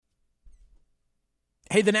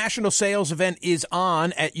Hey, the national sales event is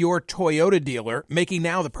on at your Toyota dealer, making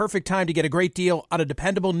now the perfect time to get a great deal on a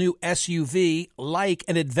dependable new SUV like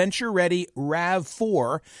an adventure-ready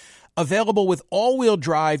RAV4. Available with all-wheel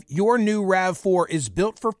drive, your new RAV4 is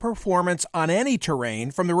built for performance on any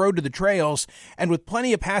terrain, from the road to the trails, and with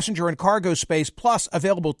plenty of passenger and cargo space, plus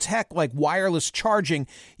available tech like wireless charging,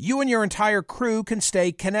 you and your entire crew can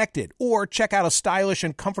stay connected. Or check out a stylish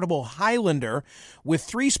and comfortable Highlander with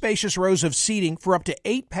 3 spacious rows of seating for up to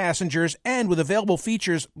 8 passengers and with available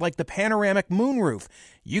features like the panoramic moonroof.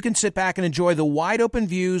 You can sit back and enjoy the wide-open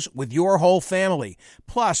views with your whole family.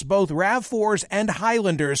 Plus, both RAV4s and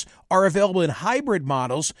Highlanders are available in hybrid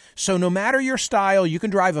models, so no matter your style, you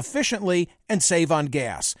can drive efficiently and save on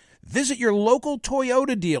gas. Visit your local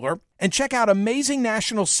Toyota dealer and check out amazing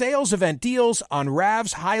national sales event deals on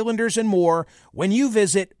RAVs, Highlanders, and more when you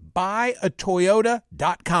visit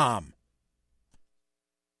buyatoyota.com.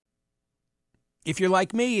 If you're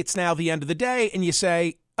like me, it's now the end of the day, and you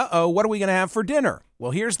say, uh-oh, what are we going to have for dinner?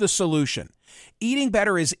 Well, here's the solution. Eating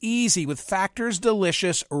better is easy with Factor's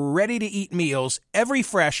delicious, ready-to-eat meals. Every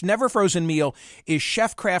fresh, never-frozen meal is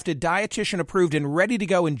chef-crafted, dietitian-approved, and ready to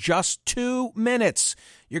go in just 2 minutes.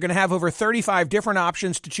 You're going to have over 35 different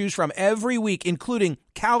options to choose from every week, including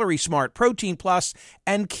Calorie Smart, Protein Plus,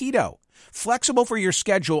 and Keto. Flexible for your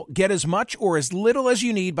schedule, get as much or as little as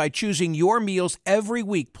you need by choosing your meals every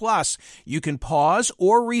week. Plus, you can pause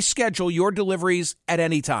or reschedule your deliveries at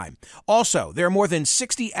any time. Also, there are more than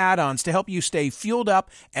 60 add-ons to help you stay fueled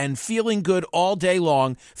up and feeling good all day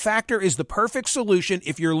long. Factor is the perfect solution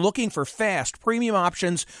if you're looking for fast, premium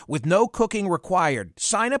options with no cooking required.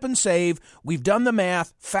 Sign up and save. We've done the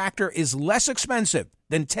math. Factor is less expensive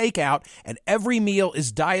than takeout, and every meal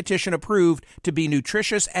is dietitian approved to be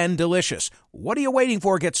nutritious and delicious. What are you waiting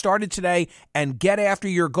for? Get started today and get after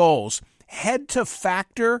your goals. Head to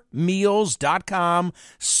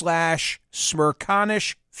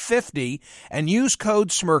factormeals.com/Smirkanish50 and use code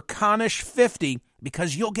Smirkanish50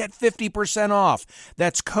 because you'll get 50% off.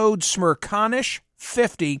 That's code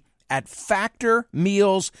Smirkanish50 at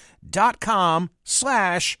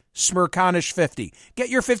factormeals.com/Smirkanish50. Get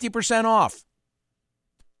your 50% off.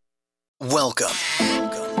 Welcome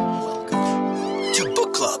to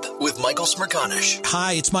Book Club with Michael Smirkanish.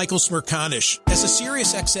 Hi, it's Michael Smirkanish. As a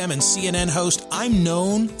Sirius XM and CNN host, I'm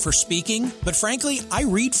known for speaking, but frankly, I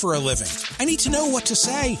read for a living. I need to know what to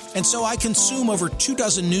say, and so I consume over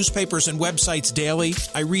 24 newspapers and websites daily.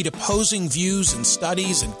 I read opposing views and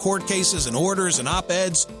studies and court cases and orders and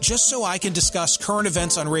op-eds just so I can discuss current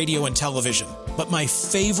events on radio and television. But my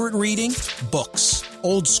favorite reading? Books.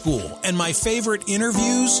 Old school. And my favorite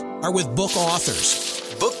interviews are with book authors.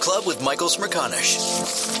 Book Club with Michael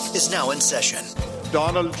Smirkanish is now in session.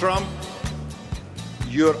 Donald Trump,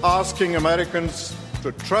 you're asking Americans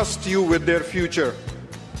to trust you with their future.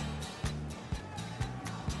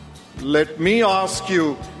 Let me ask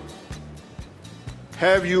you,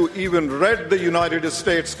 have you even read the United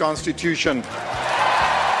States Constitution?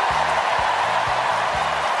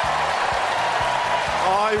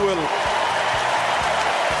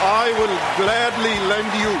 I will gladly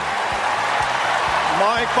lend you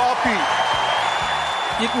my copy.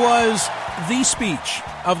 It was the speech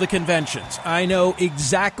of the conventions. I know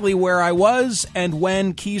exactly where I was and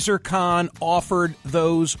when Khizr Khan offered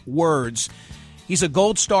those words. He's a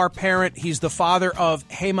Gold Star parent. He's the father of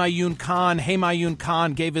Humayun Khan. Humayun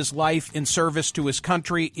Khan gave his life in service to his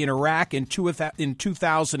country in Iraq in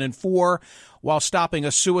 2004 while stopping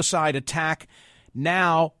a suicide attack.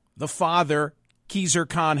 Now, the father, Khizr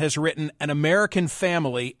Khan, has written An American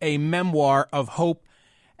Family, a memoir of hope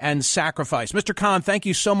and sacrifice. Mr. Khan, thank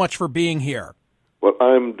you so much for being here. Well,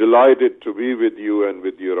 I'm delighted to be with you and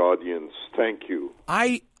with your audience. Thank you.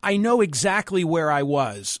 I know exactly where I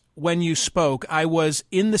was when you spoke. I was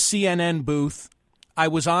in the CNN booth. I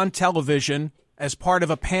was on television as part of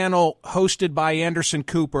a panel hosted by Anderson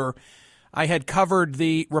Cooper. I had covered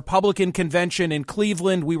the Republican convention in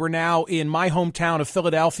Cleveland. We were now in my hometown of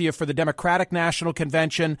Philadelphia for the Democratic National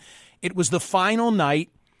Convention. It was the final night.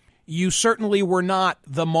 You certainly were not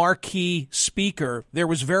the marquee speaker. There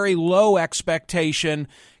was very low expectation,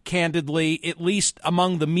 candidly, at least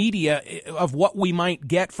among the media, of what we might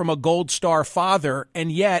get from a Gold Star father, and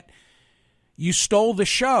yet you stole the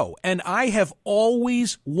show. And I have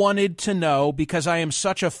always wanted to know, because I am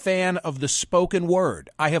such a fan of the spoken word,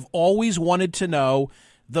 I have always wanted to know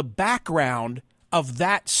the background of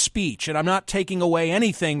that speech. And I'm not taking away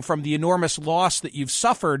anything from the enormous loss that you've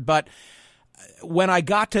suffered, but when I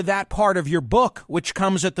got to that part of your book, which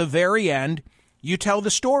comes at the very end, you tell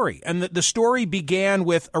the story. And the story began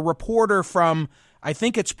with a reporter from, I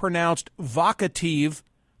think it's pronounced Vocative,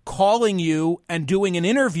 calling you and doing an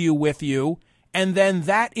interview with you, and then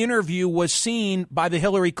that interview was seen by the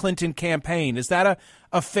Hillary Clinton campaign. Is that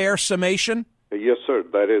a fair summation? Yes, sir.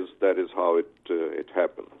 That is how it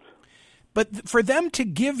happened. But for them to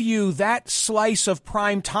give you that slice of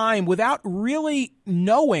prime time without really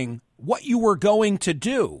knowing what you were going to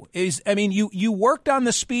do you worked on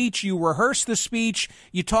the speech, you rehearsed the speech,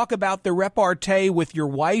 you talk about the repartee with your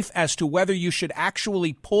wife as to whether you should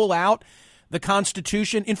actually pull out the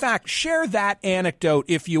Constitution. In fact, share that anecdote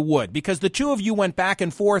if you would, because the two of you went back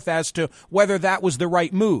and forth as to whether that was the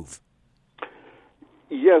right move.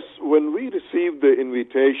 Yes, when we received the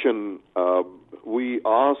invitation, we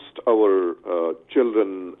asked our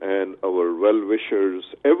children and our well-wishers.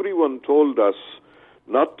 Everyone told us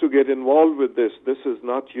not to get involved with this. This is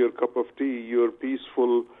not your cup of tea. You're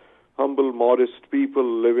peaceful, humble, modest people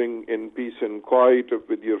living in peace and quiet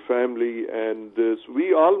with your family. And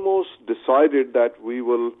we almost decided that we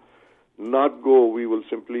will not go. We will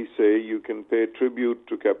simply say you can pay tribute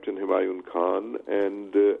to Captain Humayun Khan,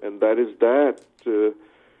 and that is that.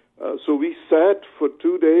 So we sat for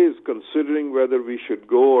 2 days considering whether we should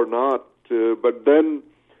go or not. But then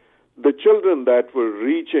the children that were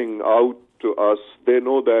reaching out to us, they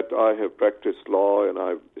know that I have practiced law and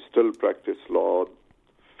I still practice law.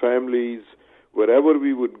 Families, wherever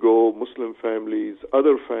we would go, Muslim families,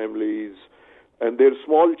 other families, and their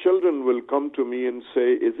small children will come to me and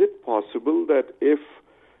say, is it possible that if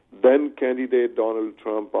then candidate Donald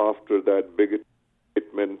Trump, after that big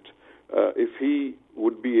statement, if he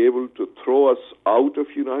would be able to throw us out of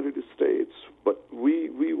United States, but we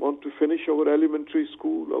want to finish our elementary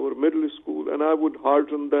school, our middle school, and I would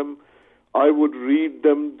hearten them. I would read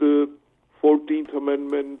them the 14th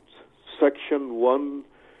Amendment, Section 1,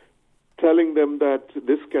 telling them that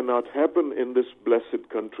this cannot happen in this blessed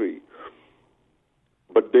country.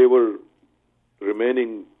 But they were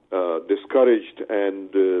remaining discouraged, and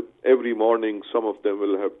every morning some of them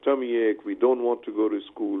will have tummy ache. We don't want to go to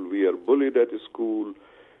school. We are bullied at school.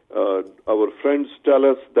 Our friends tell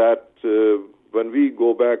us that when we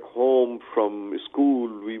go back home from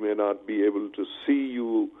school, we may not be able to see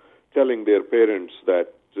you, telling their parents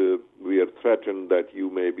that we are threatened that you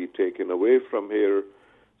may be taken away from here.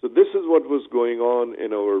 So this is what was going on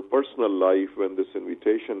in our personal life when this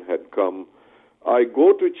invitation had come. I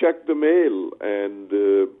go to check the mail, and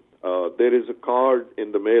there is a card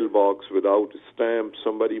in the mailbox without a stamp.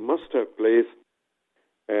 Somebody must have placed,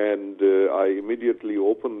 and I immediately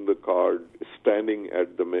opened the card, standing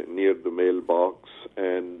at near the mailbox,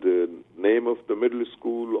 and name of the middle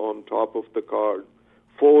school on top of the card.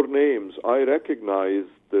 4 names. I recognize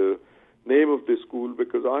the name of the school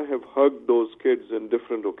because I have hugged those kids in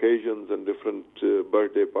different occasions and different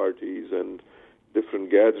birthday parties and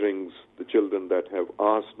different gatherings, the children that have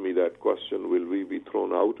asked me that question, will we be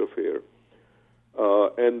thrown out of here?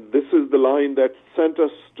 And this is the line that sent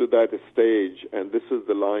us to that stage, and this is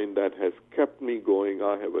the line that has kept me going.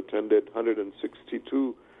 I have attended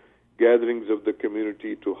 162 gatherings of the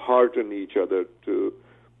community to hearten each other, to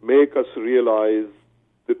make us realize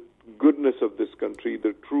the goodness of this country,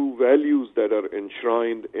 the true values that are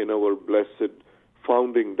enshrined in our blessed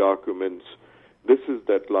founding documents. This is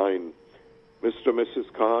that line. Mr. Mrs.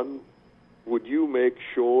 Khan, would you make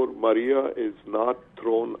sure Maria is not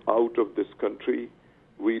thrown out of this country?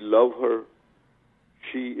 We love her.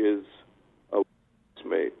 She is a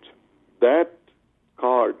mate. That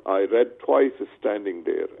card I read twice standing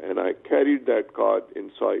there, and I carried that card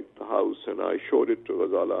inside the house, and I showed it to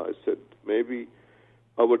Ghazala. I said, maybe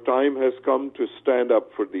our time has come to stand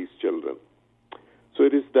up for these children. So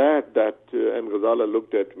it is that, and Ghazala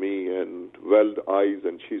looked at me and welled eyes,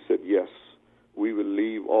 and she said, yes, we will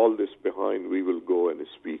leave all this behind. We will go and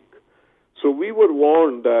speak. So we were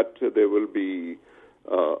warned that there will be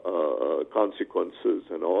consequences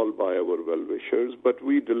and all by our well-wishers, but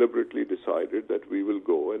we deliberately decided that we will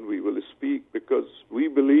go and we will speak because we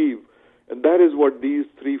believe, and that is what these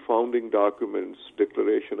 3 founding documents,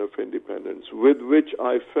 Declaration of Independence, with which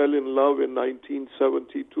I fell in love in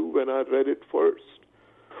 1972 when I read it first.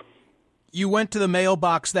 You went to the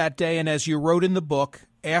mailbox that day, and as you wrote in the book,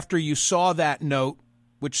 after you saw that note,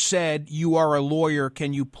 which said, you are a lawyer,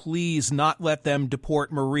 can you please not let them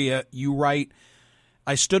deport Maria, you write,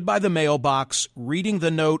 I stood by the mailbox, reading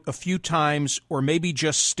the note a few times, or maybe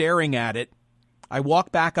just staring at it. I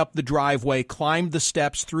walked back up the driveway, climbed the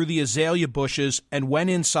steps through the azalea bushes, and went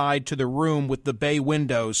inside to the room with the bay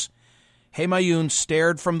windows. Humayun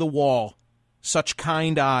stared from the wall. Such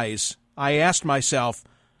kind eyes. I asked myself,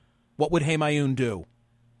 what would Humayun do?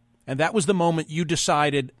 And that was the moment you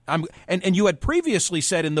decided, and you had previously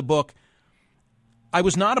said in the book, I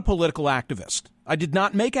was not a political activist. I did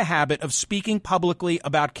not make a habit of speaking publicly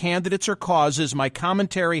about candidates or causes. My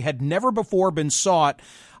commentary had never before been sought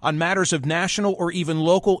on matters of national or even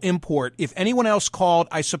local import. If anyone else called,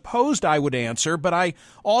 I supposed I would answer, but I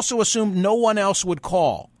also assumed no one else would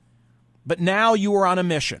call. But now you are on a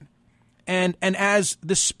mission. And as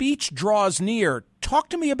the speech draws near, talk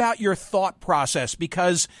to me about your thought process,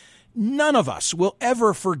 because none of us will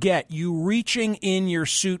ever forget you reaching in your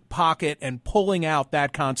suit pocket and pulling out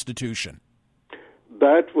that Constitution.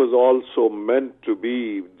 That was also meant to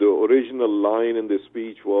be. The original line in the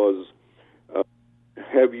speech was,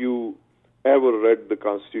 have you ever read the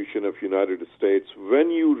Constitution of the United States?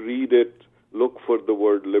 When you read it, look for the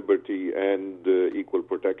word liberty and equal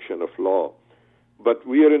protection of law. But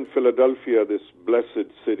we are in Philadelphia, this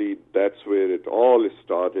blessed city. That's where it all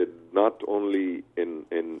started, not only in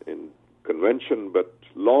convention, but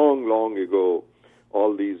long, long ago,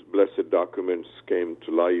 all these blessed documents came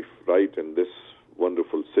to life right in this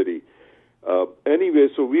wonderful city. Anyway,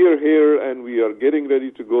 so we are here and we are getting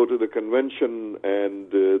ready to go to the convention,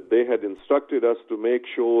 and they had instructed us to make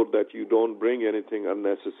sure that you don't bring anything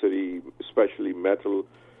unnecessary, especially metal,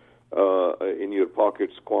 in your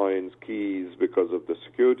pockets, coins, keys, because of the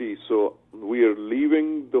security. So we are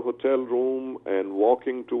leaving the hotel room and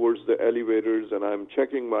walking towards the elevators, and I'm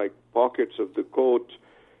checking my pockets of the coat,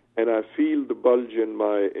 and I feel the bulge in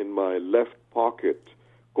my left pocket,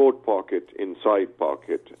 coat pocket, inside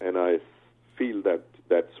pocket, and I feel that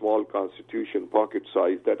small Constitution pocket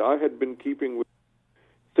size that I had been keeping with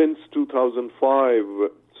since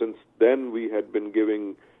 2005. Since then, we had been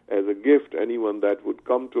giving as a gift anyone that would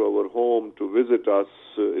come to our home to visit us,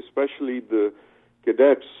 especially the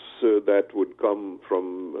cadets that would come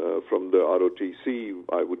from the ROTC.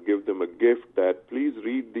 I would give them a gift that, please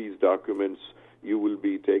read these documents. You will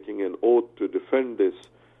be taking an oath to defend this.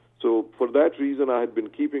 So for that reason, I had been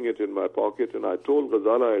keeping it in my pocket, and I told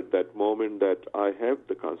Ghazala at that moment that I have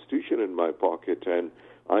the Constitution in my pocket, and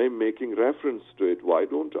I am making reference to it. Why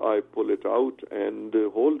don't I pull it out and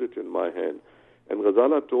hold it in my hand? And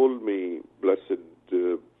Ghazala told me, blessed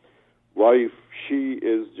wife, she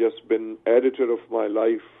has just been editor of my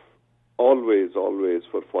life always,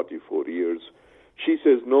 for 44 years. She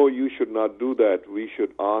says, no, you should not do that. We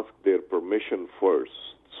should ask their permission first.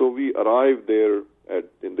 So we arrived there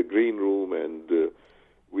in the green room, and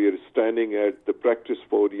we are standing at the practice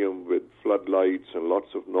podium with floodlights and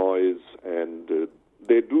lots of noise, and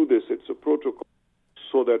they do this. It's a protocol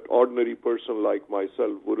so that ordinary person like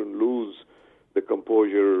myself wouldn't lose the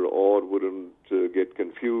composure or wouldn't get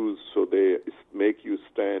confused. So they make you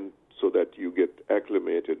stand so that you get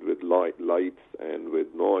acclimated with lights and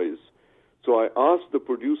with noise. So I asked the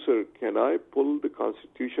producer, can I pull the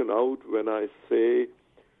Constitution out when I say,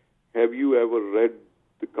 have you ever read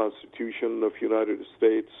the Constitution of the United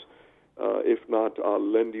States? If not, I'll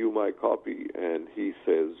lend you my copy. And he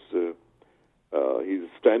says, he's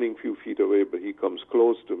standing a few feet away, but he comes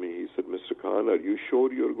close to me. He said, Mr. Khan, are you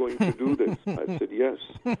sure you're going to do this? I said, yes.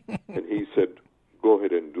 And he said, go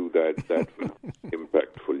ahead and do that. That was an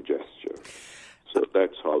impactful gesture. So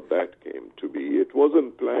that's how that came to be. It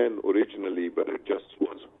wasn't planned originally, but it just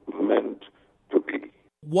was meant to be.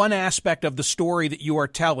 One aspect of the story that you are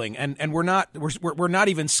telling, and we're not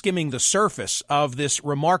even skimming the surface of this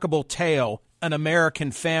remarkable tale, An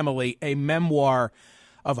American Family, a memoir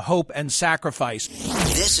of hope and sacrifice.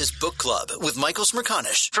 This is Book Club with Michael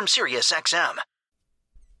Smerconish from SiriusXM.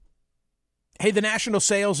 Hey, the national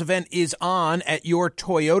sales event is on at your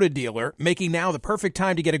Toyota dealer, making now the perfect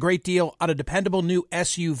time to get a great deal on a dependable new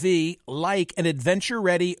SUV like an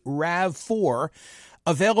adventure-ready RAV4.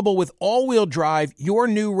 Available with all-wheel drive, your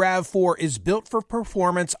new RAV4 is built for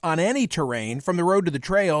performance on any terrain, from the road to the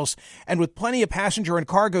trails, and with plenty of passenger and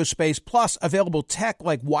cargo space, plus available tech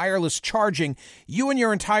like wireless charging, you and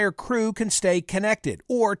your entire crew can stay connected.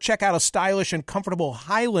 Or check out a stylish and comfortable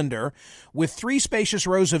Highlander with 3 spacious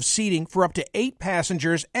rows of seating for up to 8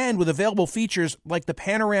 passengers, and with available features like the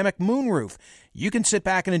panoramic moonroof. You can sit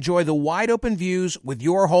back and enjoy the wide-open views with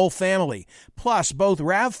your whole family. Plus, both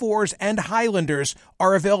RAV4s and Highlanders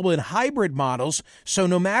are available in hybrid models, so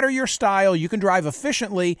no matter your style, you can drive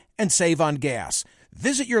efficiently and save on gas.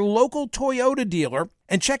 Visit your local Toyota dealer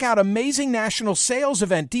and check out amazing national sales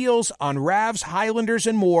event deals on RAVs, Highlanders,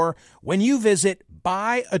 and more when you visit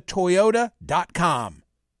buyatoyota.com.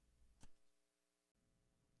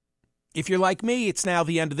 If you're like me, it's now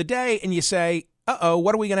the end of the day, and you say, uh-oh,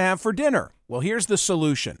 what are we going to have for dinner? Well, here's the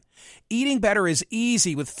solution. Eating better is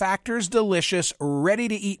easy with Factor's delicious,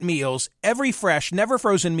 ready-to-eat meals. Every fresh, never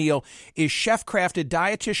frozen meal is chef-crafted,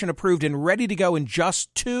 dietitian-approved, and ready to go in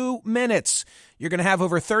just 2 minutes. You're going to have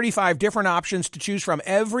over 35 different options to choose from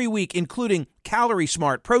every week, including Calorie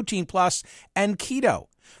Smart, Protein Plus, and Keto.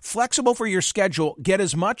 Flexible for your schedule, get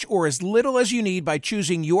as much or as little as you need by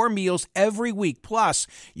choosing your meals every week. Plus,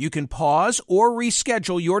 you can pause or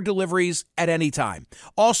reschedule your deliveries at any time.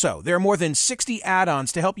 Also, there are more than 60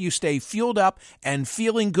 add-ons to help you stay fueled up and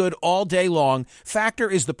feeling good all day long. Factor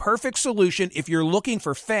is the perfect solution if you're looking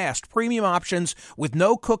for fast, premium options with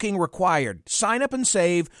no cooking required. Sign up and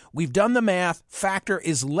save. We've done the math. Factor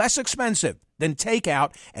is less expensive than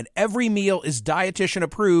takeout, and every meal is dietitian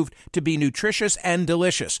approved to be nutritious and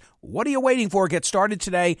delicious. What are you waiting for? Get started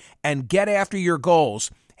today and get after your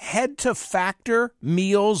goals. Head to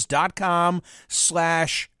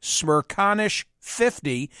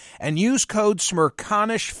factormeals.com/Smirkanish50 and use code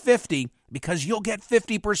Smirkanish50 because you'll get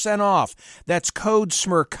 50% off. That's code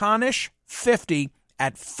Smirkanish50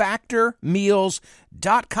 at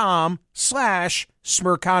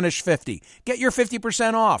factormeals.com/Smirkanish50. Get your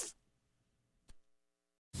 50% off.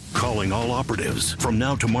 Calling all operatives. From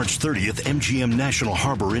now to March 30th, MGM National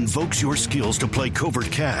Harbor invokes your skills to play Covert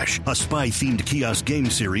Cash, a spy-themed kiosk game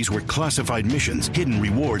series where classified missions, hidden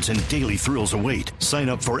rewards, and daily thrills await. Sign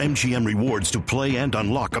up for MGM Rewards to play and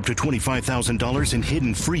unlock up to $25,000 in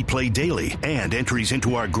hidden free play daily and entries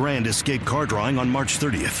into our Grand Escape car drawing on March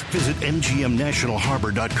 30th. Visit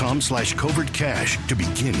mgmnationalharbor.com/Covert Cash to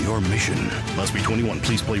begin your mission. Must be 21.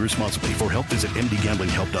 Please play responsibly. For help, visit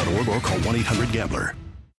mdgamblinghelp.org or call 1-800-GAMBLER.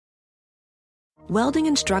 Welding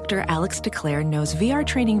instructor Alex DeClaire knows VR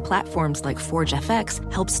training platforms like Forge FX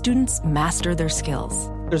help students master their skills.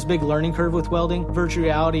 There's a big learning curve with welding. Virtual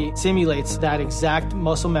reality simulates that exact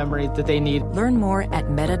muscle memory that they need. Learn more at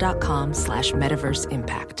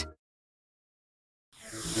meta.com/metaverseimpact.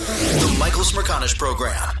 The Michael Smirkanish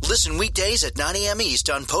Program. Listen weekdays at 9 a.m. East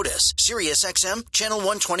on POTUS, SiriusXM, Channel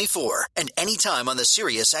 124, and anytime on the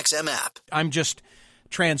SiriusXM app. I'm just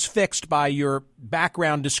transfixed by your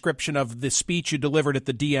background description of the speech you delivered at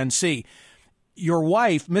the DNC. Your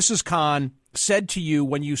wife, Mrs. Khan, said to you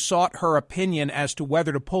when you sought her opinion as to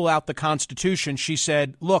whether to pull out the Constitution, she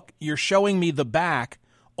said, "Look, you're showing me the back.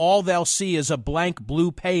 All they'll see is a blank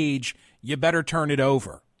blue page. You better turn it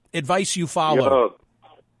over." Advice you follow.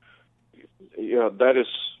 Yeah, that is.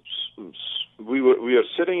 We are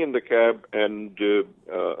sitting in the cab, and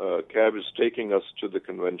cab is taking us to the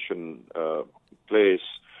convention place,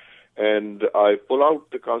 and I pull out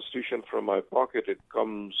the Constitution from my pocket. It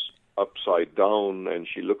comes upside down, and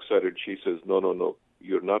she looks at it. She says, no,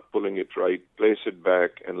 you're not pulling it right. Place it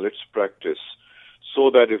back, and let's practice so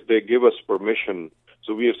that if they give us permission.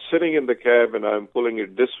 So we are sitting in the cab, and I'm pulling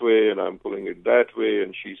it this way, and I'm pulling it that way,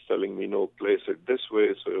 and she's telling me, no, place it this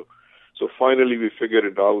way. So finally we figured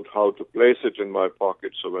it out how to place it in my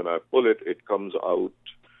pocket. So when I pull it, it comes out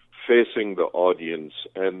facing the audience,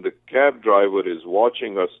 and the cab driver is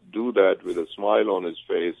watching us do that with a smile on his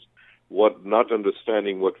face, not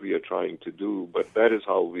understanding what we are trying to do, but that is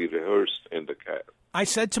how we rehearsed in the cab. I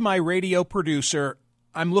said to my radio producer,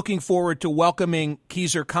 I'm looking forward to welcoming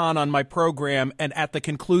Khizr Khan on my program, and at the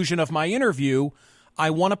conclusion of my interview,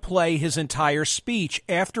 I want to play his entire speech.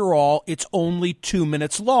 After all, it's only 2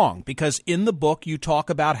 minutes long, because in the book you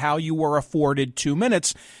talk about how you were afforded 2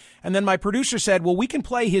 minutes. And then my producer said, well, we can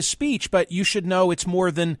play his speech, but you should know it's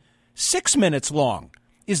more than 6 minutes long.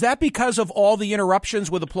 Is that because of all the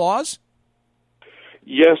interruptions with applause?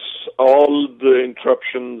 Yes, all the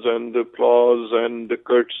interruptions and the applause and the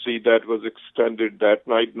courtesy that was extended that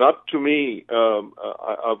night. Not to me.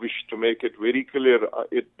 I wish to make it very clear.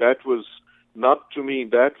 That was not to me.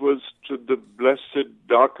 That was to the blessed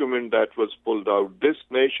document that was pulled out. This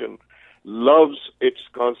nation loves its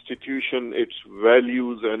Constitution, its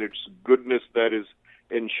values, and its goodness that is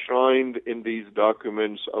enshrined in these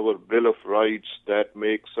documents, our Bill of Rights that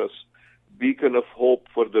makes us beacon of hope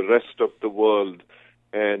for the rest of the world.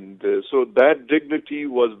 And so that dignity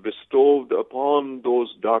was bestowed upon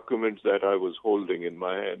those documents that I was holding in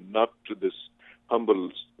my hand, not to this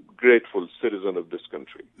humble, grateful citizen of this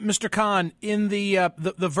country. Mr. Khan, in the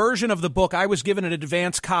version of the book, I was given an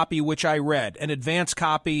advance copy, which I read, an advance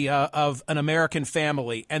copy of An American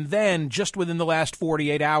Family. And then, just within the last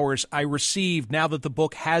 48 hours, I received, now that the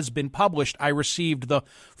book has been published, I received the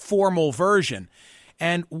formal version.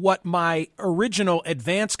 And what my original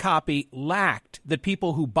advance copy lacked, that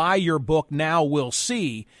people who buy your book now will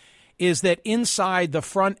see, is that inside the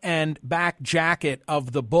front and back jacket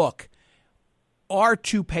of the book, are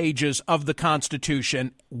 2 pages of the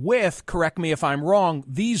Constitution with, correct me if I'm wrong,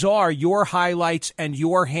 these are your highlights and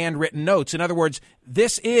your handwritten notes. In other words,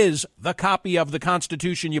 this is the copy of the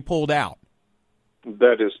Constitution you pulled out.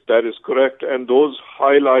 That is correct. And those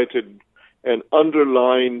highlighted and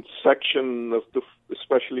underlined section of the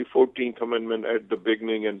especially 14th Amendment at the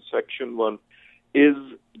beginning and Section 1 is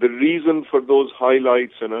the reason for those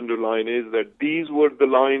highlights and underline is that these were the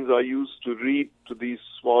lines I used to read to these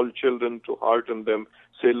small children to hearten them.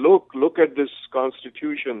 Say, look at this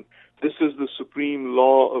Constitution. This is the supreme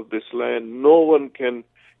law of this land. No one can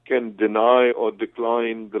deny or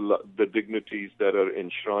decline the dignities that are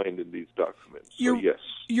enshrined in these documents. So, yes.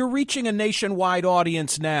 You're reaching a nationwide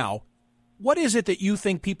audience now. What is it that you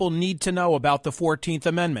think people need to know about the 14th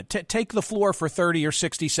Amendment? Take the floor for 30 or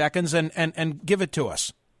 60 seconds and give it to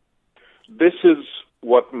us. This is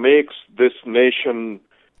what makes this nation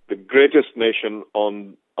the greatest nation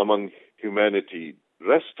among humanity.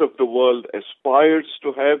 Rest of the world aspires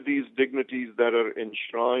to have these dignities that are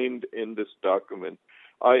enshrined in this document.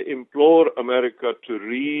 I implore America to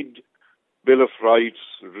read Bill of Rights,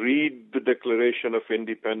 read the Declaration of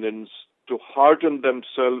Independence, to hearten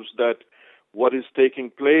themselves that what is taking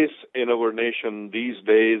place in our nation these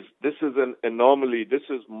days, this is an anomaly, this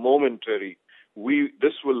is momentary.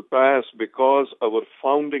 This will pass because our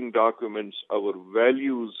founding documents, our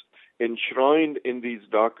values enshrined in these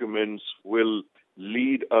documents will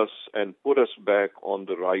lead us and put us back on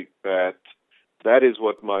the right path. That is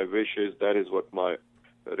what my wish is. That is what my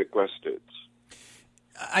request is.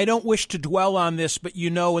 I don't wish to dwell on this, but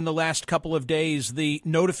in the last couple of days, the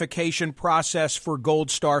notification process for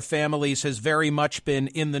Gold Star families has very much been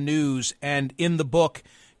in the news. And in the book,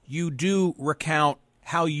 you do recount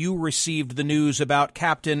how you received the news about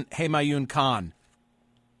Captain Humayun Khan.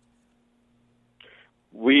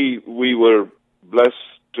 We were blessed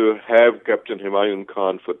to have Captain Humayun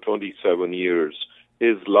Khan for 27 years.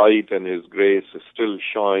 His light and his grace still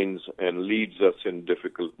shines and leads us in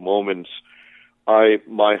difficult moments.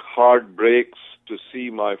 My heart breaks to see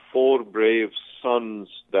my 4 brave sons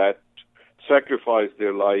that sacrificed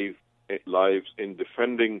their lives in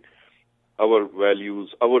defending our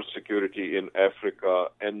values, our security in Africa,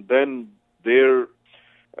 and then they're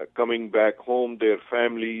coming back home, their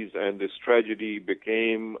families, and this tragedy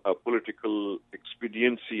became a political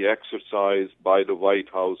expediency exercise by the White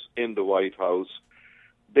House, in the White House.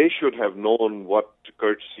 They should have known what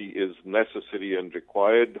courtesy is necessary and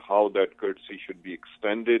required, how that courtesy should be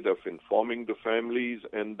extended, of informing the families,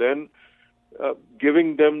 and then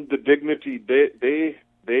giving them the dignity.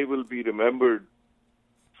 They will be remembered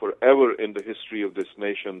forever in the history of this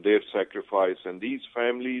nation, their sacrifice. And these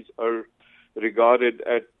families are regarded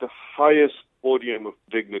at the highest podium of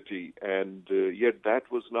dignity, and yet that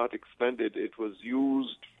was not extended. It was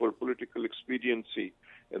used for political expediency.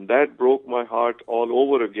 And that broke my heart all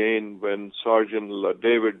over again when Sergeant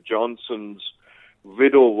David Johnson's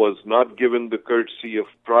widow was not given the courtesy of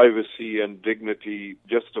privacy and dignity.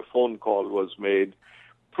 Just a phone call was made.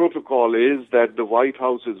 Protocol is that the White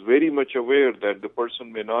House is very much aware that the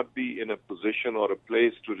person may not be in a position or a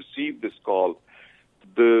place to receive this call.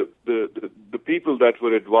 The people that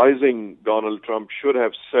were advising Donald Trump should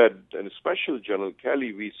have said, and especially General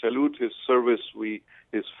Kelly, we salute his service,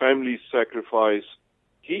 his family's sacrifice.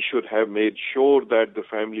 He should have made sure that the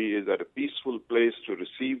family is at a peaceful place to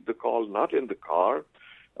receive the call, not in the car.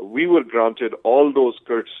 We were granted all those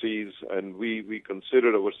courtesies, and we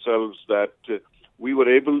considered ourselves that we were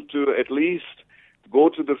able to at least go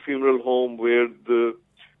to the funeral home where the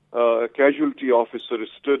casualty officer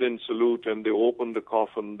stood in salute, and they opened the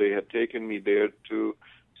coffin. They had taken me there to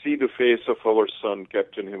see the face of our son,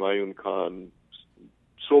 Captain Humayun Khan.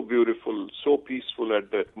 So beautiful, so peaceful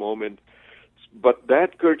at that moment. But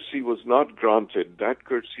that courtesy was not granted. That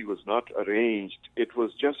courtesy was not arranged. It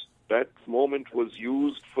was just that moment was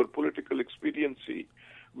used for political expediency.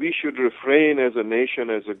 We should refrain as a nation,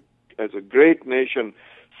 as a great nation,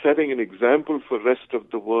 setting an example for the rest of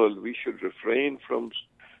the world. We should refrain from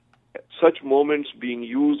such moments being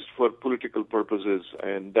used for political purposes,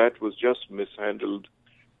 and that was just mishandled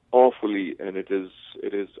awfully, and it is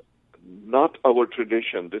not our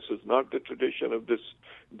tradition. This is not the tradition of this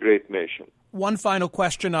great nation. One final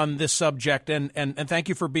question on this subject, and thank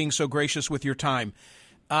you for being so gracious with your time.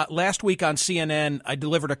 Last week on CNN, I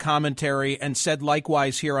delivered a commentary and said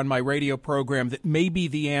likewise here on my radio program that maybe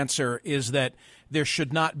the answer is that there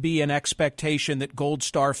should not be an expectation that Gold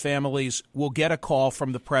Star families will get a call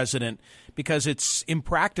from the president, because it's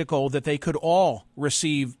impractical that they could all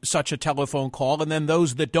receive such a telephone call, and then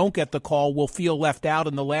those that don't get the call will feel left out.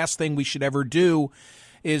 And the last thing we should ever do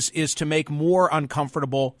is to make more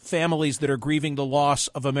uncomfortable families that are grieving the loss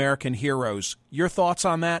of American heroes. Your thoughts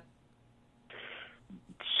on that?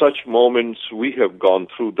 Such moments, we have gone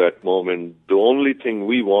through that moment. The only thing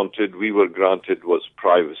we were granted was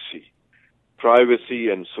privacy. Privacy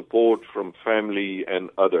and support from family and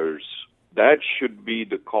others. That should be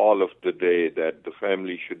the call of the day, that the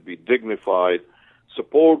family should be dignified.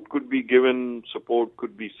 Support could be given, support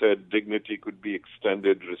could be said, dignity could be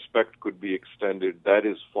extended, respect could be extended. That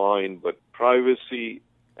is fine, but privacy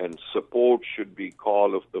and support should be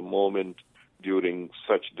call of the moment during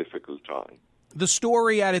such difficult time. The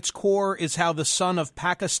story at its core is how the son of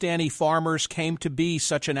Pakistani farmers came to be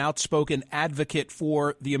such an outspoken advocate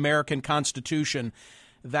for the American Constitution.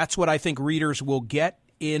 That's what I think readers will get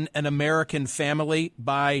in An American Family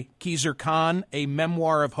by Khizr Khan, a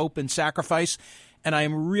memoir of hope and sacrifice. And I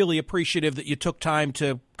am really appreciative that you took time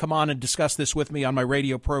to come on and discuss this with me on my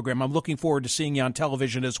radio program. I'm looking forward to seeing you on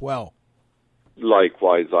television as well.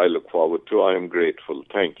 Likewise, I look forward to. I am grateful.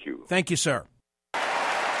 Thank you. Thank you, sir.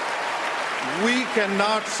 We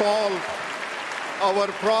cannot solve our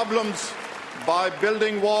problems by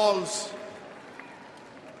building walls,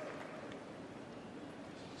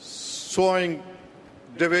 sowing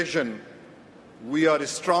division. We are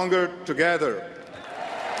stronger together.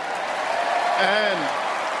 And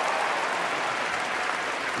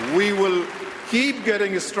we will keep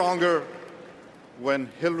getting stronger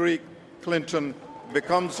when Hillary Clinton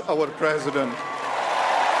becomes our president.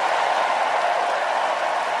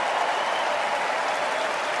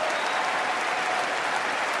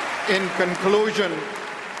 In conclusion,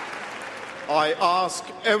 I ask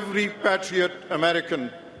every patriot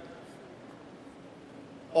American,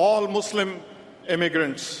 all Muslim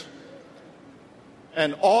immigrants,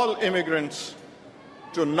 and all immigrants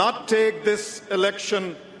to not take this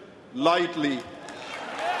election lightly.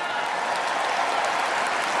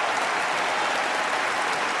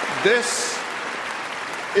 This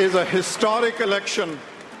is a historic election,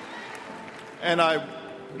 and I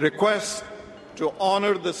request to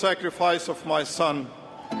honor the sacrifice of my son.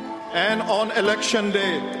 And on election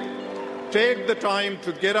day, take the time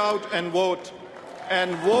to get out and vote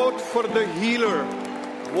for the healer.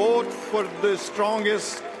 Vote for the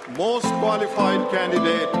strongest, most qualified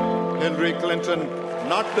candidate, Hillary Clinton,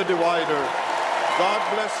 not the divider.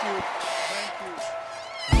 God bless you.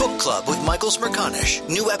 Book Club with Michael Smerconish.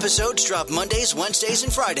 New episodes drop Mondays, Wednesdays,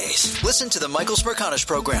 and Fridays. Listen to the Michael Smerconish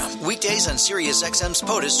program weekdays on SiriusXM's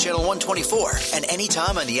POTUS Channel 124 and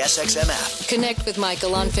anytime on the SXM app. Connect with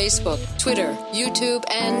Michael on Facebook, Twitter, YouTube,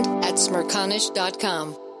 and at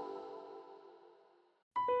Smerconish.com.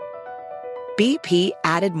 BP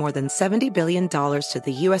added more than $70 billion to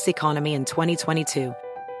the U.S. economy in 2022.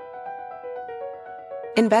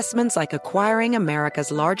 Investments like acquiring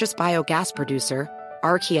America's largest biogas producer,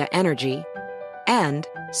 Archaea Energy, and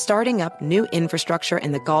starting up new infrastructure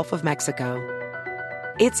in the Gulf of Mexico.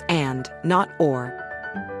 It's and, not or.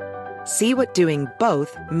 See what doing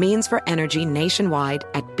both means for energy nationwide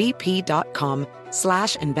at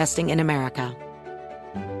bp.com/investing in America.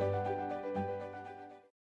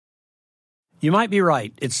 You might be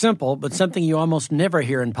right. It's simple, but something you almost never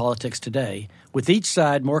hear in politics today, with each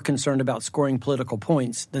side more concerned about scoring political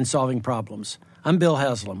points than solving problems. I'm Bill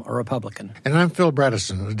Haslam, a Republican. And I'm Phil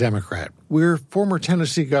Bredesen, a Democrat. We're former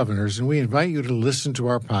Tennessee governors, and we invite you to listen to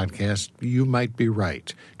our podcast, You Might Be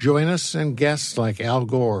Right. Join us and guests like Al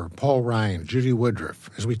Gore, Paul Ryan, Judy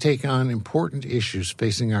Woodruff, as we take on important issues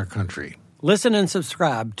facing our country. Listen and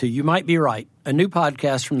subscribe to You Might Be Right, a new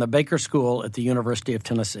podcast from the Baker School at the University of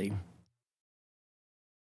Tennessee.